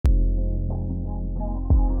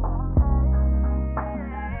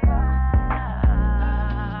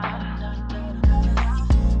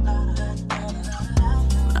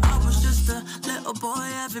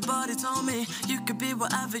Everybody told me you could be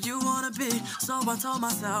whatever you wanna be. So I told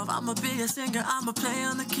myself I'ma be a singer, I'ma play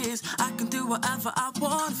on the keys. I can do whatever I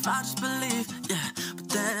want if I just believe, yeah. But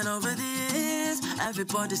then over the years,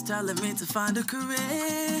 everybody's telling me to find a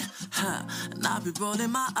career, and I'll be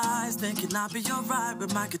rolling my eyes, thinking I'll be alright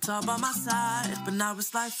with my guitar by my side. But now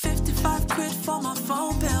it's like 55 quid for my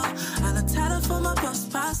phone bill and a tenner for my bus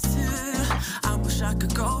pass too. I wish I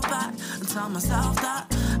could go back and tell myself that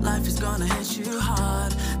life is gonna hit you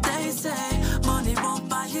hard. They say money won't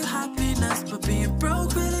buy you happiness, but being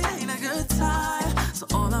broke really ain't a good time. So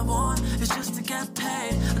all I want is just to get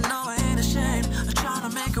paid. I know I ain't ashamed of trying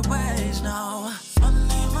to make a wage, no.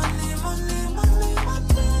 Money, money, money, money,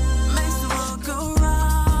 money makes the world go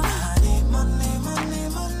round. I need money, money,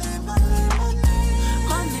 money, money, money.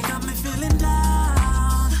 Money got me feeling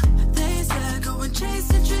down. They said go and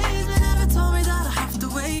chase your dreams, but never told me that I have to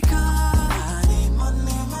wake up. I need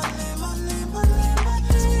money, money, money, money,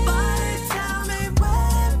 money. Somebody tell me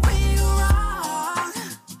where we go wrong,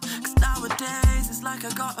 'cause nowadays it's like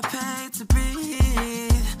I gotta pay to breathe.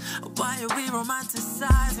 Why are we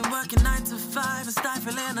romanticizing, working 9 to 5 and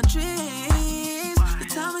stifling our dreams? They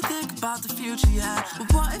tell me think about the future, yeah,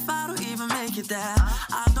 but what if I don't even make it there?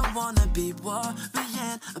 I don't wanna be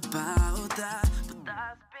worrying about that, but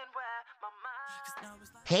that's been where my mind, 'cause now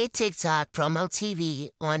it's like... Hey TikTok, Promo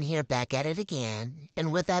TV, on here back at it again.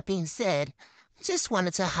 And with that being said, just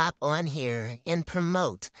wanted to hop on here and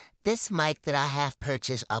promote this mic that I have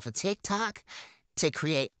purchased off of TikTok to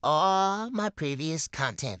create all my previous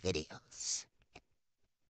content videos.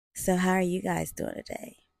 So how are you guys doing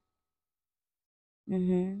today?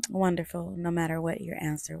 Wonderful, no matter what your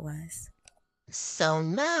answer was. So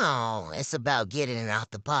now it's about getting it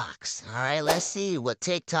out the box. All right, let's see what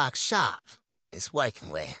TikTok Shop is working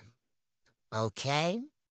with. Okay?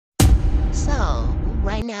 So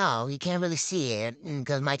right now you can't really see it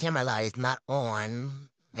because my camera light is not on.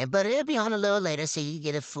 But it'll be on a little later so you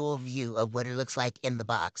get a full view of what it looks like in the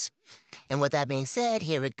box. And with that being said,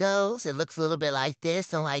 here it goes. It looks a little bit like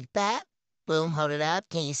this and like that. Boom, hold it up.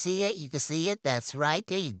 Can you see it? You can see it. That's right.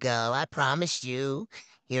 There you go. I promised you.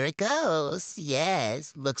 Here it goes.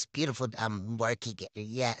 Yes. Looks beautiful. I'm working it.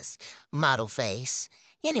 Yes. Model face.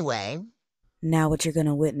 Anyway. Now what you're going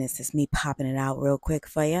to witness is me popping it out real quick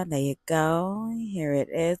for you. There you go. Here it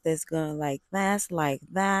is. It's going like this, like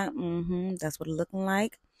that. That's what it's looking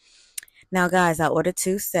like. Now, guys, I ordered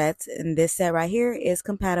 2 sets, and this set right here is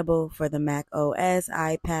compatible for the Mac OS,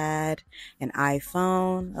 iPad, and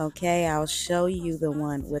iPhone. Okay, I'll show you the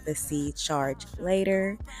one with the C charge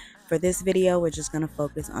later. For this video, we're just going to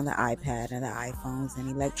focus on the iPad and the iPhones and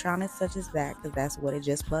electronics such as that, because that's what it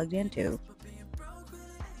just plugged into.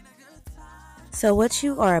 So what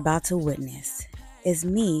you are about to witness is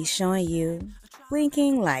me showing you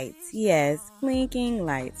blinking lights. Yes, blinking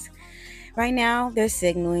lights. Right now, they're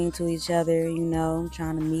signaling to each other, you know,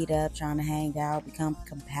 trying to meet up, trying to hang out, become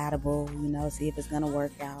compatible, you know, see if it's going to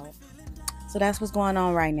work out. So that's what's going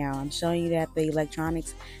on right now. I'm showing you that the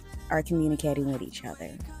electronics are communicating with each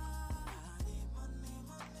other.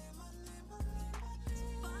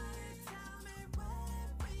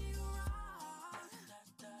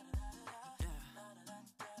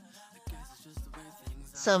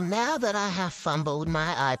 So now that I have fumbled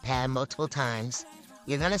my iPad multiple times,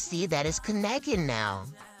 you're gonna see that it's connected now.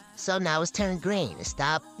 So now it's turned green. It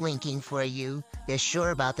stopped blinking for you. They're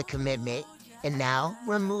sure about the commitment. And now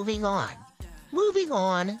we're moving on. Moving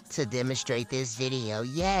on to demonstrate this video.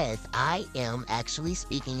 Yes, I am actually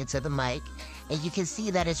speaking into the mic, and you can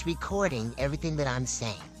see that it's recording everything that I'm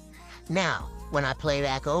saying. Now, when I play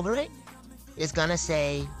back over it, it's gonna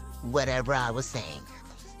say whatever I was saying.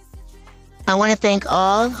 I want to thank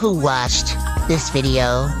all who watched this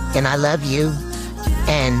video, and I love you.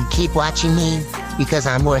 And keep watching me because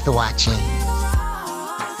I'm worth watching.